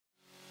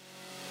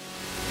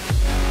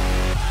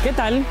¿Qué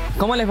tal?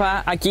 ¿Cómo les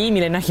va? Aquí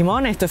Milena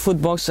Gimón, esto es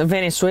Footbox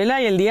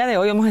Venezuela y el día de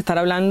hoy vamos a estar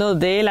hablando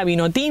de la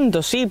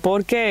Vinotinto, sí,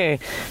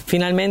 porque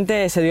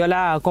finalmente se dio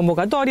la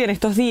convocatoria en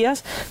estos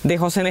días de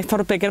José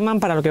Néstor Pekerman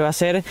para lo que va a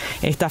ser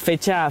esta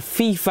fecha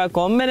FIFA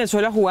con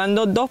Venezuela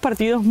jugando dos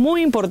partidos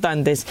muy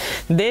importantes.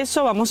 De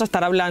eso vamos a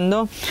estar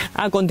hablando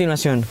a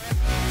continuación.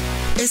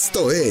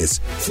 Esto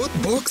es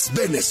Footbox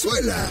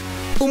Venezuela,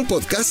 un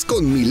podcast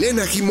con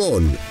Milena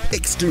Gimón,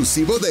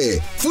 exclusivo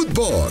de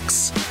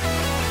Footbox.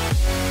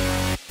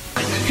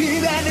 Y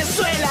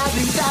Venezuela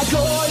grita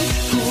gol,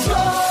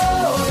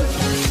 gol.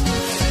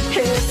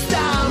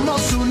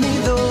 Estamos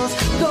unidos,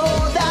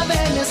 toda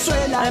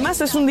Venezuela.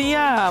 Además es un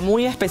día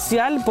muy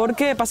especial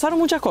porque pasaron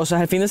muchas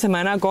cosas el fin de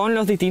semana con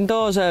los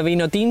distintos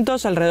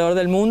vinotintos alrededor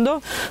del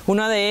mundo.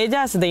 Una de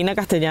ellas, Deina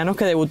Castellanos,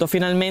 que debutó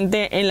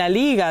finalmente en la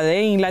Liga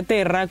de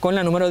Inglaterra con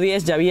la número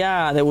 10. Ya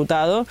había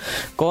debutado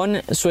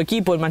con su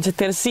equipo, el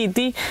Manchester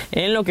City,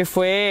 en lo que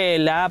fue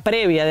la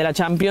previa de la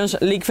Champions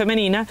League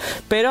femenina.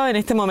 Pero en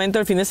este momento,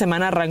 el fin de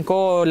semana,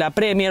 arrancó la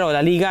Premier o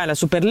la Liga, la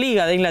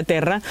Superliga de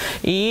Inglaterra.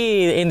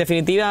 Y en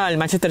definitiva, el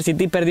Manchester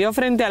City perdió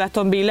frente al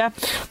Aston Villa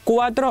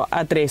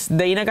 4-3.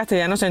 Deina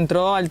Castellanos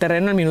entró al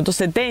terreno en el minuto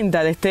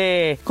 70 de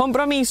este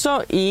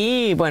compromiso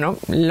y bueno,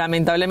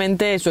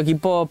 lamentablemente su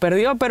equipo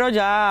perdió, pero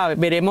ya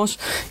veremos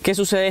qué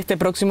sucede este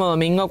próximo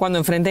domingo cuando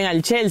enfrenten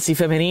al Chelsea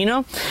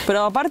femenino.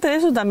 Pero aparte de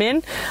eso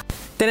también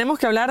tenemos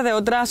que hablar de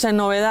otras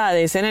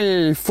novedades en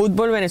el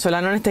fútbol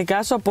venezolano en este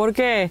caso,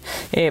 porque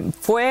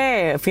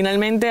fue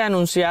finalmente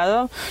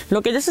anunciado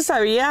lo que ya se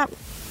sabía,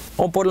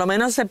 o por lo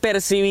menos se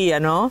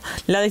percibía, ¿no?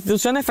 La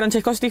destitución de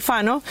Francesco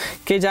Stifano,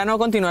 que ya no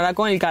continuará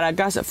con el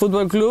Caracas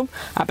Fútbol Club,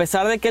 a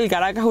pesar de que el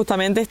Caracas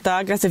justamente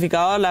está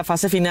clasificado a la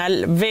fase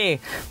final B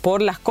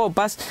por las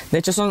copas. De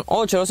hecho, son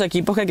 8 los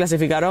equipos que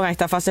clasificaron a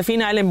esta fase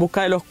final en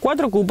busca de los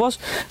 4 cupos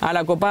a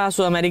la Copa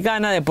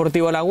Sudamericana: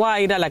 Deportivo La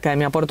Guaira, la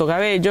Academia Puerto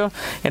Cabello,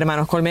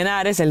 Hermanos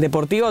Colmenares, el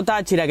Deportivo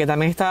Táchira, que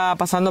también está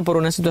pasando por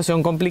una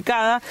situación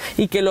complicada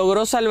y que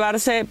logró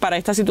salvarse para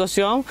esta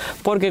situación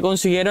porque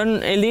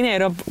consiguieron el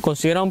dinero,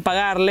 consiguieron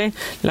pagarle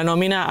la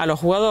nómina a los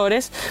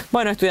jugadores.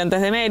 Bueno,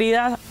 Estudiantes de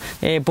Mérida,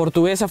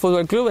 Portuguesa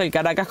Fútbol Club, el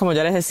Caracas, como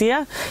ya les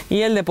decía,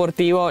 y el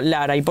Deportivo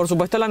Lara. Y por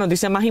supuesto, la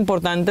noticia más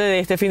importante de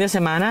este fin de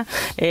semana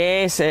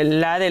es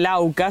la del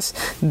Aucas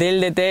del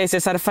DT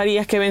César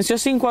Farías, que venció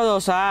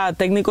 5-2 a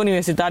Técnico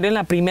Universitario en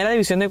la primera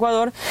división de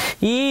Ecuador,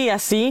 y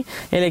así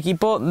el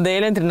equipo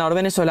del entrenador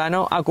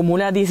venezolano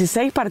acumula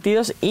 16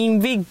 partidos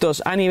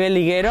invictos a nivel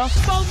liguero.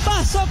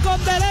 Bombazo con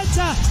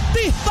derecha,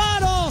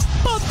 disparo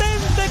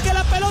potente, que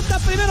la pelota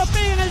primero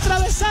pega en el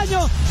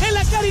travesaño, en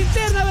la cara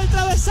interna del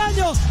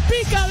travesaño,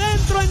 pica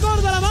adentro,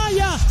 engorda la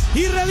malla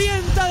y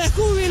revienta de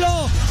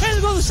júbilo.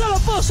 El Gonzalo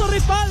Pozo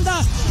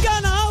Ripalda,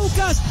 gana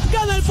Aucas,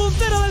 gana el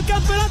puntero del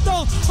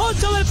campeonato.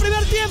 8 del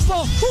primer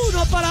tiempo,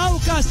 1 para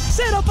Aucas,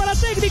 0 para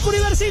Técnico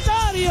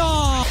Universitario.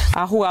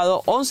 Ha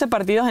jugado 11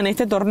 partidos en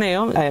este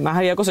torneo, además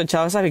había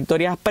cosechado esas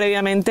victorias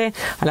previamente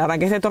al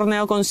arranque de este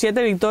torneo con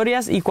 7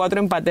 victorias y 4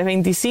 empates,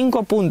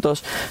 25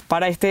 puntos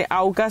para este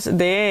Aucas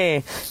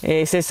de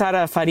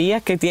César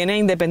Farías, que tiene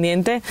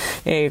Independiente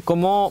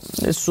como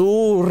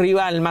su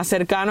rival más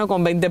cercano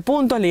con 20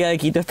 puntos, Liga de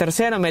Quito es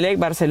tercero, Melec,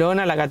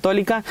 Barcelona, la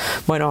Católica.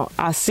 Bueno,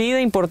 así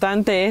de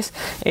importante es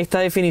esta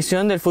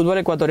definición del fútbol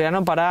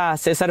ecuatoriano para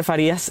César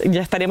Farías.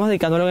 Ya estaremos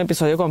dedicándole un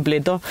episodio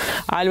completo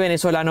al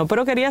venezolano,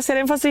 pero quería hacer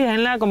énfasis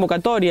en la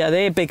convocatoria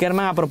de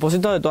Pekerman a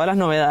propósito de todas las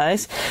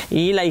novedades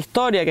y la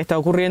historia que está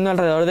ocurriendo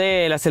alrededor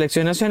de la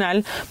selección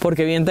nacional,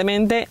 porque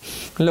evidentemente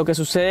lo que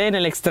sucede en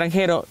el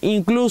extranjero,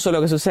 incluso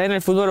lo que sucede en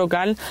el fútbol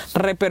local,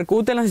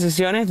 repercute en las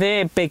decisiones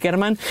de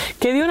Pekerman,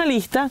 que dio una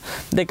lista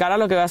de cara a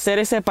lo que va a ser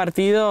ese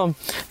partido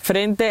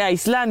frente a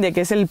Islandia,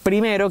 que es el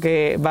primero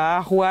que va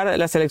a jugar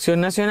la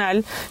selección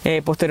nacional.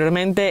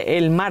 Posteriormente,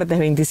 el martes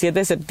 27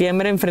 de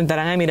septiembre,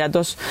 enfrentarán a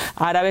Emiratos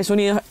Árabes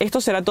Unidos.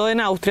 Esto será todo en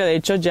Austria. De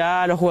hecho,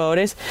 ya los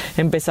jugadores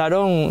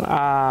empezaron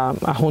a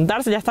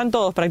juntarse, ya están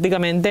todos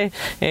prácticamente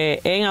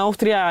en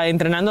Austria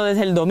entrenando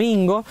desde el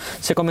domingo.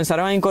 Se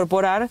comenzaron a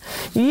incorporar,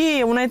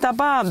 y una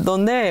etapa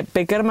donde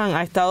Pekerman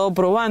ha estado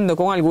probando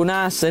con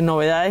algunas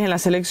novedades en la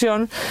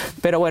selección,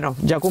 pero bueno,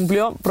 ya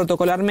cumplió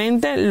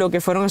protocolarmente lo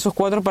que fueron esos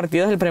 4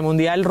 partidos del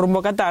premundial rumbo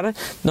a Qatar,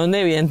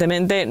 donde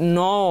evidentemente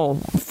no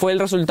fue el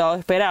resultado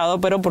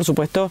esperado, pero por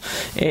supuesto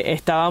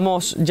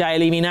estábamos ya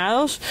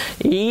eliminados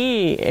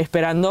y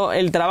esperando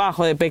el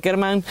trabajo de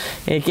Pekerman,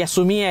 que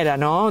asumiera,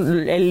 ¿no?,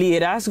 el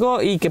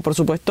liderazgo, y que por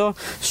supuesto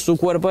su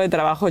cuerpo de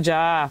trabajo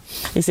ya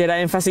hiciera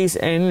énfasis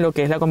en lo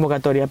que es la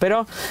convocatoria.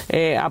 Pero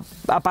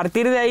a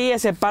partir de ahí,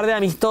 ese par de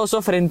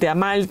amistosos frente a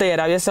Malta y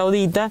Arabia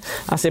Saudita,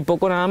 hace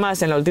poco nada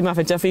más, en la última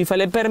fecha FIFA,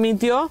 le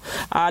permitió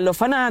a los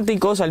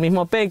fanáticos, al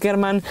mismo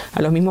Pekerman,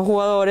 a los mismos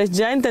jugadores,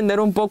 ya entender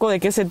un poco de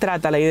qué se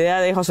trata la idea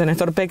de José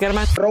Néstor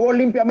Pekerman. Robó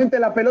limpiamente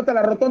la pelota a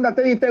la rotonda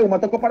Teddy Teuma,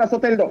 tocó para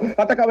Soteldo,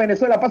 ataca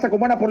Venezuela, pasa con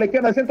buena por la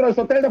izquierda, el centro de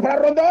Soteldo para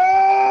Rondón.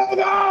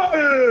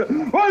 ¡Gol!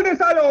 ¡Gol de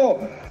Salo!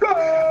 ¡Gol!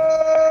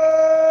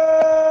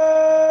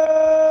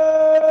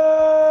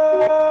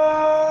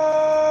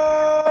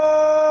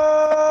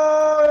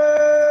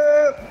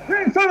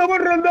 Salo,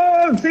 buen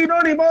Rondón,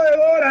 sinónimo de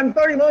gol,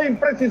 antónimo de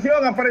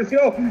imprecisión, apareció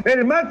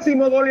el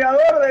máximo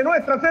goleador de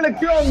nuestra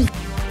selección.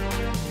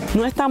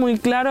 No está muy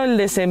claro el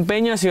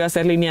desempeño, si va a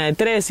ser línea de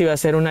 3, si va a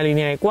ser una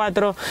línea de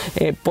 4.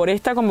 Por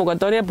esta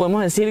convocatoria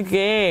podemos decir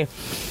que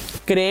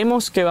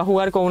creemos que va a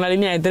jugar con una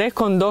línea de 3,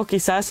 con 2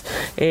 quizás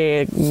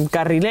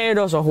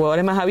carrileros o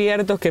jugadores más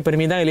abiertos que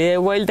permitan el ida y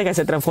vuelta, que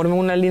se transforme en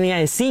una línea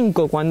de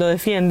 5 cuando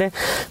defiende.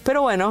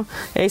 Pero bueno,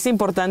 es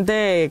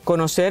importante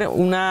conocer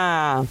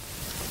una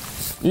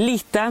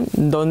lista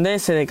donde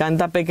se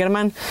decanta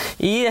Pekerman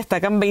y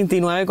destacan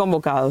 29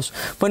 convocados.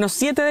 Bueno,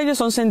 7 de ellos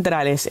son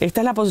centrales.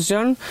 Esta es la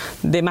posición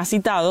de más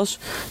citados.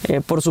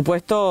 Por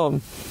supuesto,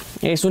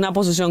 es una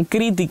posición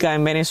crítica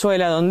en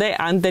Venezuela, donde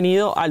han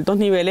tenido altos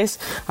niveles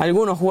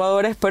algunos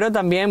jugadores, pero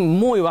también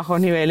muy bajos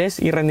niveles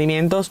y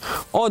rendimientos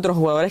otros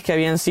jugadores que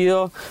habían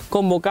sido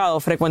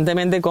convocados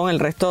frecuentemente con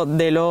el resto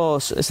de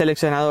los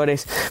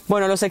seleccionadores.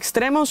 Bueno, los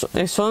extremos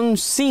son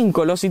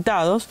 5 los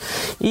citados,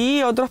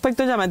 y otro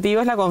aspecto llamativo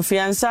es la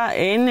confianza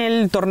en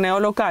el torneo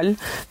local,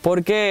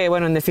 porque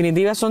bueno, en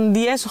definitiva son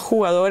 10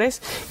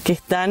 jugadores que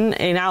están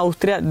en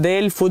Austria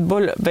del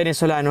fútbol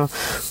venezolano,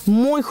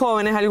 muy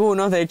jóvenes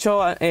algunos. De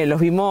hecho, los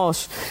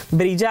vimos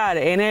brillar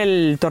en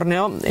el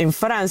torneo en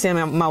Francia.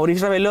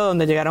 Maurice reveló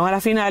donde llegaron a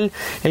la final.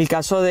 El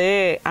caso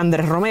de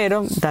Andrés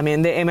Romero,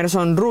 también de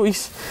Emerson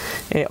Ruiz.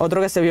 Otro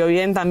que se vio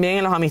bien también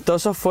en los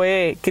amistosos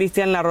fue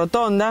Cristian La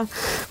Rotonda.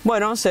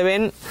 Bueno, se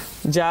ven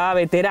ya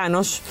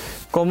veteranos,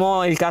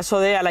 como el caso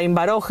de Alain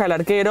Baroja, el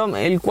arquero,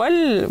 el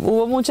cual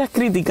hubo muchas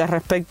críticas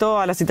respecto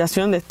a la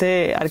citación de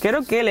este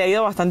arquero, que le ha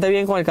ido bastante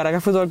bien con el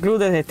Caracas Fútbol Club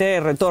desde este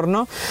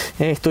retorno.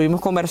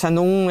 Estuvimos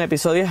conversando un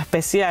episodio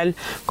especial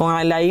con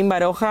Alain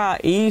Baroja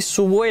y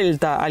su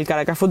vuelta al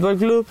Caracas Fútbol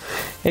Club.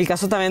 El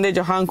caso también de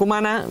Johan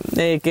Cumana,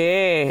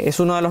 que es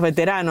uno de los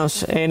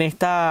veteranos en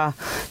esta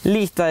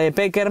lista de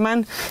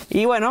Pekerman,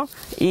 y bueno,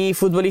 y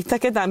futbolistas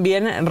que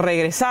también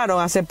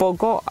regresaron hace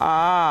poco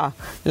a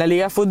la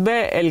Liga Fútbol.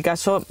 El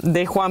caso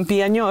de Juan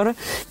Piañor,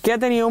 que ha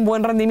tenido un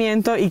buen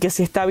rendimiento y que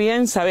si está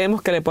bien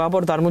sabemos que le puede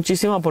aportar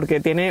muchísimo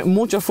porque tiene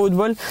mucho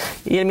fútbol,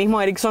 y el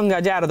mismo Erickson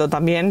Gallardo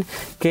también,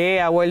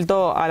 que ha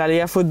vuelto a la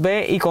Liga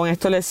Fútbol y con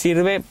esto le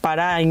sirve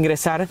para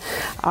ingresar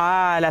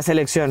a la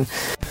selección.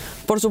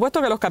 Por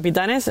supuesto que los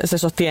capitanes se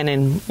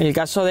sostienen. El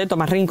caso de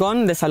Tomás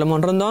Rincón, de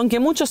Salomón Rondón, que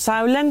muchos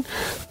hablan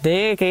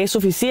de que es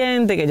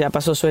suficiente, que ya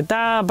pasó su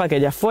etapa, que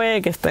ya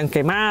fue, que están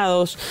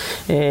quemados.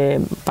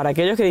 Para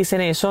aquellos que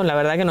dicen eso, la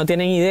verdad que no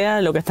tienen idea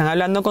de lo que están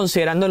hablando,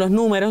 considerando los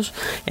números,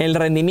 el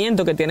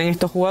rendimiento que tienen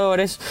estos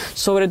jugadores,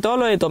 sobre todo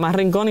lo de Tomás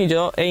Rincón, y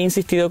yo he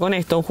insistido con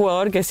esto, un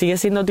jugador que sigue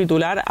siendo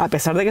titular a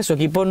pesar de que su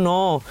equipo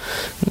no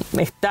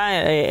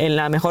está en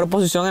la mejor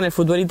posición en el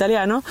fútbol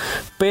italiano,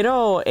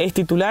 pero es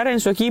titular en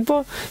su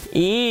equipo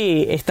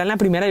y está en la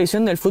primera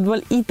división del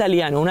fútbol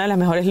italiano, una de las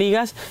mejores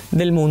ligas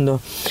del mundo.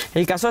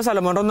 El caso de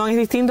Salomón Rondón es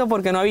distinto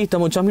porque no ha visto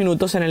muchos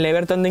minutos en el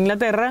Everton de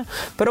Inglaterra,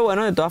 pero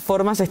bueno, de todas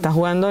formas está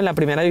jugando en la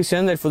primera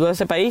división del fútbol de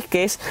ese país,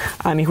 que es,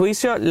 a mi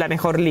juicio, la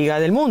mejor liga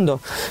del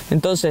mundo.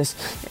 Entonces,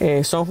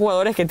 son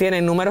jugadores que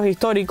tienen números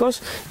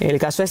históricos. El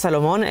caso de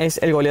Salomón es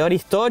el goleador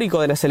histórico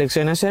de la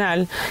selección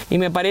nacional, y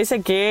me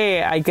parece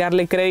que hay que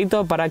darle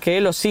crédito para que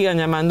lo sigan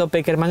llamando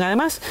Pekerman.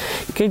 Además,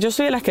 que yo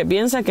soy de las que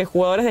piensan que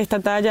jugadores de esta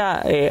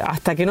talla,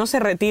 hasta que no se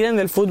retiren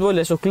del fútbol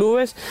de sus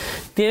clubes,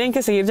 tienen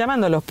que seguir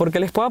llamándolos, porque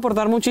les puede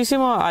aportar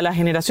muchísimo a la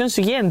generación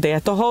siguiente, a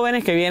estos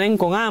jóvenes que vienen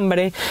con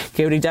hambre,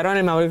 que brillaron en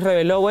el Mauricio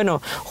reveló.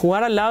 Bueno,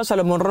 jugar al lado de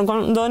Salomón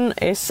Rondón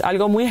es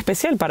algo muy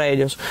especial para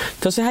ellos.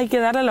 Entonces hay que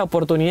darle la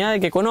oportunidad de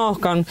que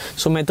conozcan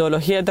su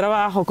metodología de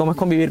trabajo, cómo es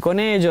convivir con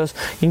ellos,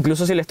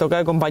 incluso si les toca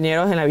de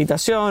compañeros en la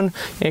habitación,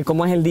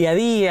 cómo es el día a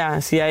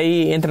día, si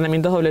hay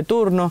entrenamientos doble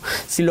turno,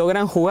 si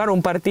logran jugar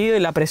un partido y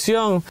la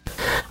presión.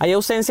 Hay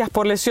ausencias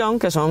por lesión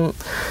que son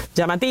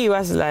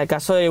llamativas, el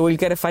caso de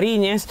Wilker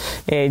Fariñez,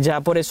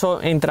 ya por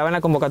eso entraba en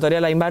la convocatoria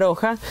de Alain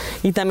Baroja,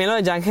 y también lo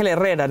de Yángel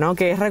Herrera, ¿no?,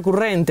 que es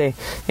recurrente.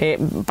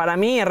 Para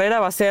mí Herrera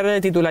va a ser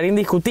titular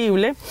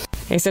indiscutible.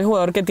 Es el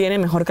jugador que tiene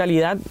mejor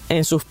calidad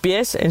en sus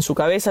pies, en su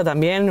cabeza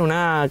también,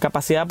 una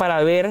capacidad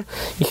para ver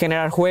y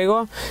generar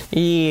juego,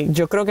 y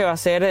yo creo que va a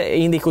ser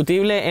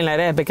indiscutible en la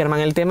era de Pekerman.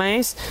 El tema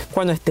es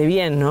cuando esté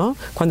bien, ¿no?,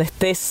 cuando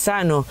esté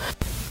sano.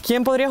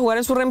 ¿Quién podría jugar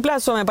en su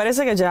reemplazo? Me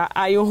parece que ya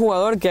hay un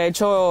jugador que ha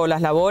hecho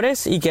las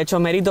labores y que ha hecho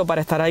mérito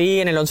para estar ahí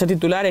en el 11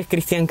 titular, es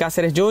Cristian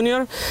Cáceres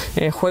Jr.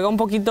 Juega un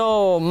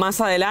poquito más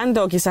adelante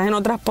o quizás en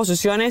otras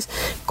posiciones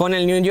con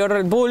el New York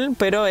Red Bull,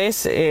 pero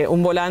es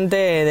un volante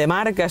de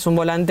marca, es un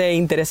volante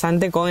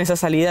interesante con esa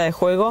salida de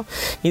juego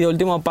y de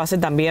último pase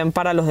también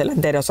para los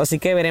delanteros. Así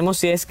que veremos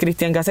si es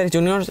Cristian Cáceres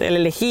Jr. el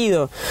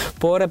elegido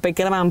por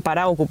Pekerman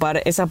para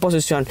ocupar esa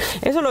posición.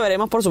 Eso lo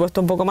veremos por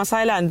supuesto un poco más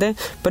adelante,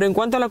 pero en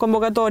cuanto a la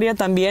convocatoria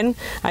también también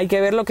hay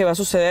que ver lo que va a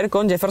suceder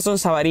con Jefferson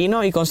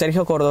Savarino y con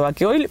Sergio Córdoba,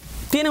 que hoy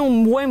tienen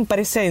un buen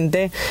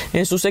presente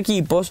en sus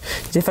equipos.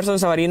 Jefferson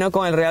Savarino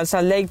con el Real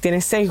Salt Lake tiene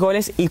 6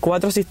 goles y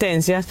 4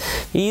 asistencias,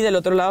 y del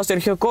otro lado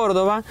Sergio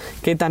Córdoba,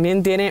 que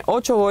también tiene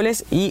 8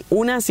 goles y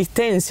 1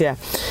 asistencia.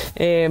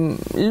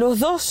 Los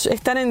dos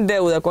están en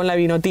deuda con la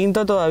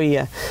Vinotinto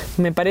todavía.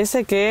 Me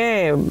parece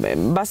que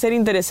va a ser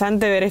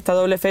interesante ver esta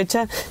doble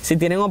fecha si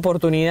tienen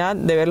oportunidad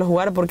de verlos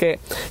jugar, porque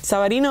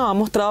Savarino ha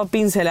mostrado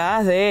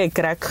pinceladas de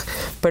crack,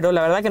 pero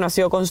la verdad que no ha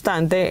sido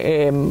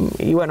constante,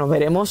 y bueno,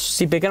 veremos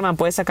si Pekerman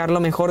puede sacar lo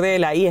mejor de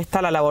él. Ahí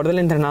está la labor del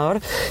entrenador,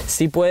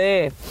 si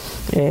puede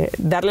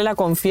darle la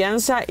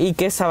confianza y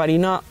que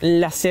Savarino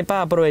la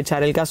sepa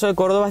aprovechar. El caso de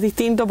Córdoba es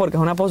distinto porque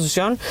es una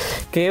posición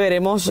que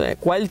veremos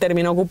cuál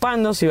termina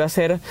ocupando, si va a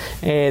ser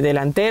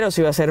delantero,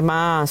 si va a ser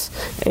más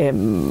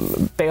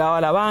pegado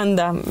a la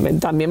banda.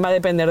 También va a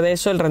depender de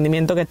eso el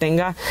rendimiento que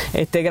tenga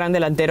este gran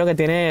delantero que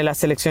tiene la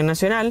selección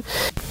nacional.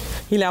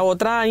 Y la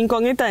otra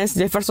incógnita es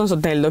Jefferson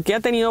Soteldo, que ha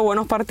tenido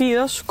buenos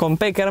partidos con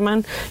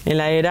Pekerman en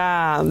la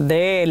era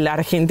del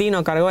argentino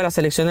a cargo de la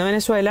selección de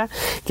Venezuela,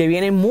 que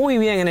viene muy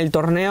bien en el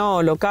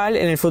torneo local,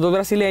 en el fútbol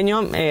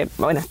brasileño.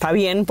 Bueno, está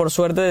bien, por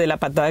suerte, de la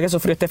patada que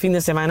sufrió este fin de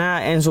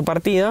semana en su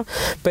partido,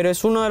 pero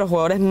es uno de los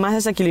jugadores más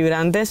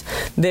desequilibrantes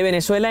de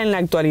Venezuela en la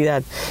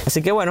actualidad.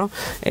 Así que bueno,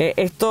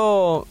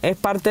 esto es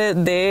parte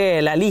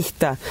de la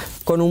lista,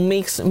 con un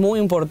mix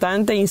muy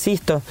importante.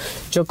 Insisto,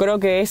 yo creo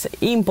que es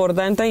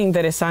importante e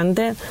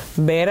interesante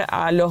ver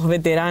a los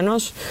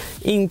veteranos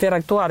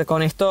interactuar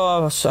con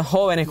estos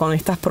jóvenes, con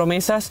estas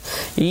promesas,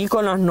 y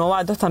con los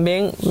novatos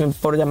también,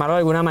 por llamarlo de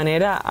alguna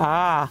manera,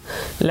 a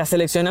la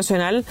selección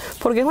nacional,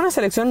 porque es una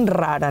selección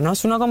rara, ¿no?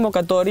 Es una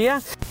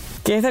convocatoria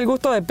que es del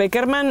gusto de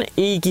Pekerman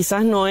y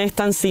quizás no es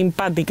tan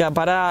simpática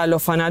para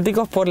los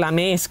fanáticos por la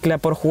mezcla,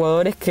 por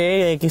jugadores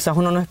que quizás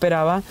uno no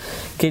esperaba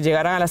que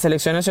llegaran a la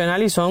selección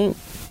nacional, y son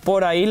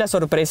por ahí la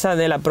sorpresa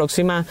de la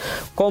próxima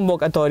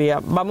convocatoria.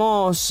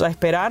 Vamos a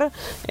esperar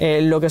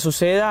lo que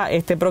suceda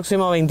este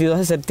próximo 22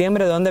 de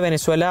septiembre, donde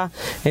Venezuela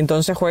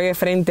entonces juegue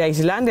frente a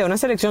Islandia, una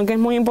selección que es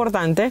muy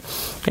importante.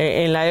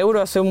 En la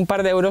Euro, hace un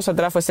par de euros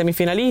atrás, fue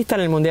semifinalista,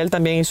 en el Mundial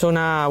también hizo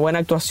una buena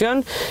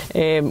actuación.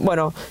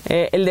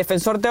 El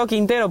defensor Teo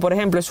Quintero, por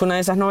ejemplo, es una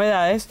de esas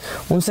novedades,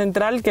 un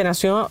central que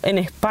nació en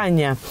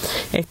España,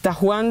 está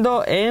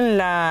jugando en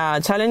la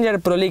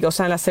Challenger Pro League, o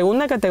sea, en la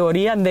segunda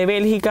categoría de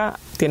Bélgica,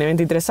 tiene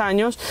 23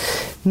 años,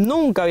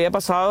 nunca había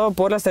pasado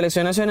por la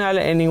selección nacional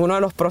en ninguno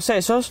de los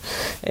procesos,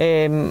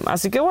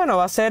 así que bueno,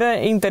 va a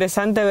ser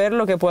interesante ver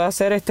lo que puede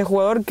hacer este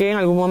jugador, que en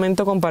algún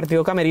momento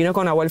compartió camerino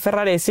con Nahuel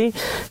Ferraresi,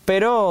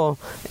 pero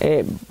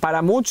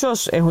para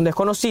muchos es un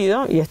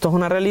desconocido, y esto es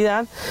una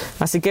realidad.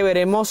 Así que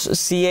veremos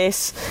si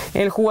es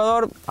el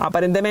jugador.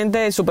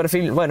 Aparentemente su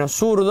perfil,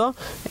 zurdo,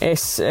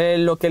 es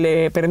lo que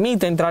le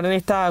permite entrar en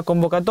esta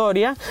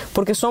convocatoria,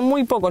 porque son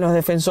muy pocos los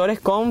defensores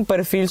con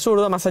perfil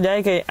zurdo, más allá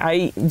de que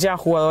hay ya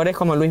jugadores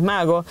como Luis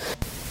Mago,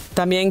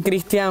 también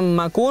Cristian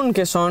Macún,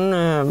 que son,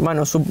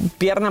 su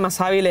pierna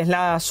más hábil es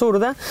la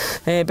zurda,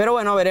 pero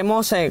bueno,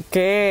 veremos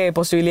qué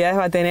posibilidades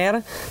va a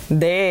tener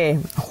de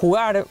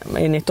jugar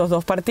en estos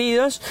dos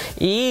partidos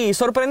y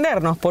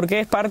sorprendernos,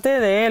 porque es parte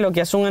de lo que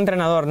hace un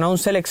entrenador, no un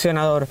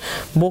seleccionador.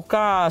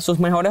 Busca sus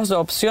mejores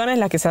opciones,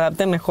 las que se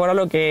adapten mejor a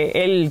lo que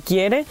él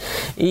quiere,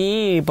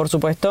 y por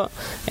supuesto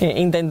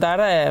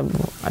intentar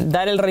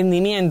dar el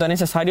rendimiento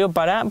necesario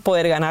para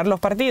poder ganar los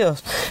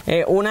partidos.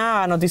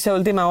 Una noticia de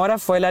última hora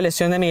fue la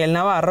lesión de Miguel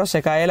Navarro,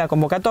 se cae de la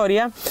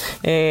convocatoria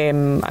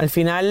al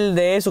final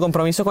de su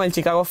compromiso con el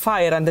Chicago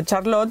Fire ante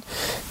Charlotte.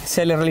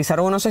 Se le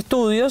realizaron unos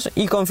estudios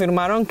y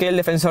confirmaron que el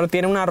defensor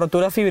tiene una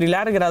rotura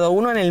fibrilar grado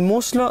 1 en el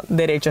muslo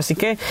derecho, así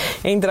que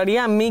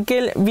entraría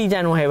Mikel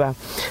Villanueva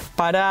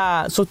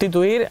para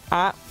sustituir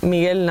a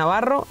Miguel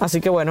Navarro.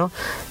 Así que bueno,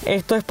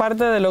 esto es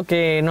parte de lo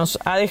que nos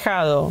ha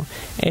dejado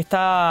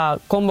esta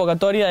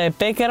convocatoria de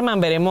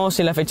Pekerman. Veremos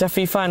si la fecha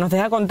FIFA nos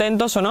deja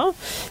contentos o no.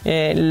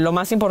 Lo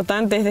más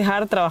importante es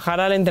dejar trabajar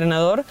al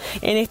entrenador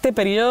en este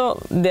periodo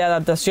de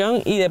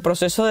adaptación y de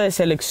proceso de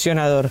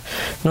seleccionador.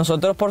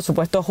 Nosotros, por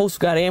supuesto,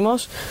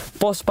 juzgaremos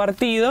post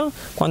partido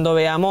cuando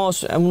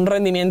veamos un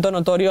rendimiento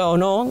notorio o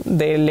no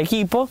del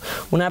equipo,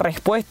 una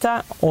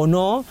respuesta o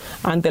no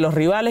ante los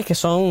rivales, que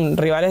son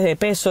rivales de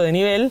peso, de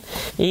nivel,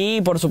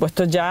 y por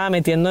supuesto ya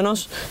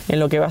metiéndonos en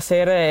lo que va a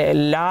ser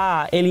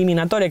la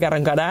eliminatoria que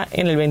arrancará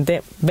en el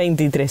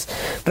 2023.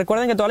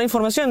 Recuerden que toda la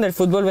información del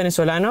fútbol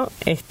venezolano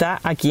está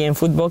aquí en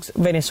Footbox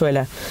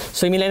Venezuela.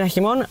 Soy Milena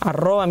Gimón,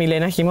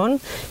 @Milena Gimón,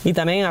 y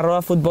también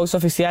 @Footbox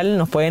Oficial.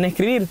 Nos pueden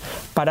escribir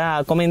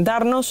para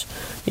comentarnos,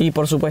 y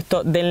por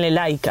supuesto denle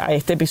like a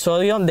este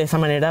episodio, de esa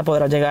manera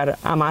podrá llegar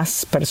a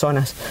más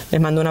personas. Les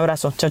mando un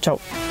abrazo, chao chao.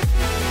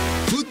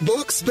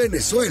 Footbox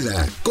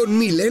Venezuela con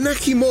Milena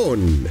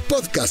Gimón,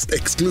 podcast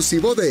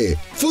exclusivo de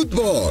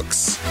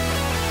Footbox.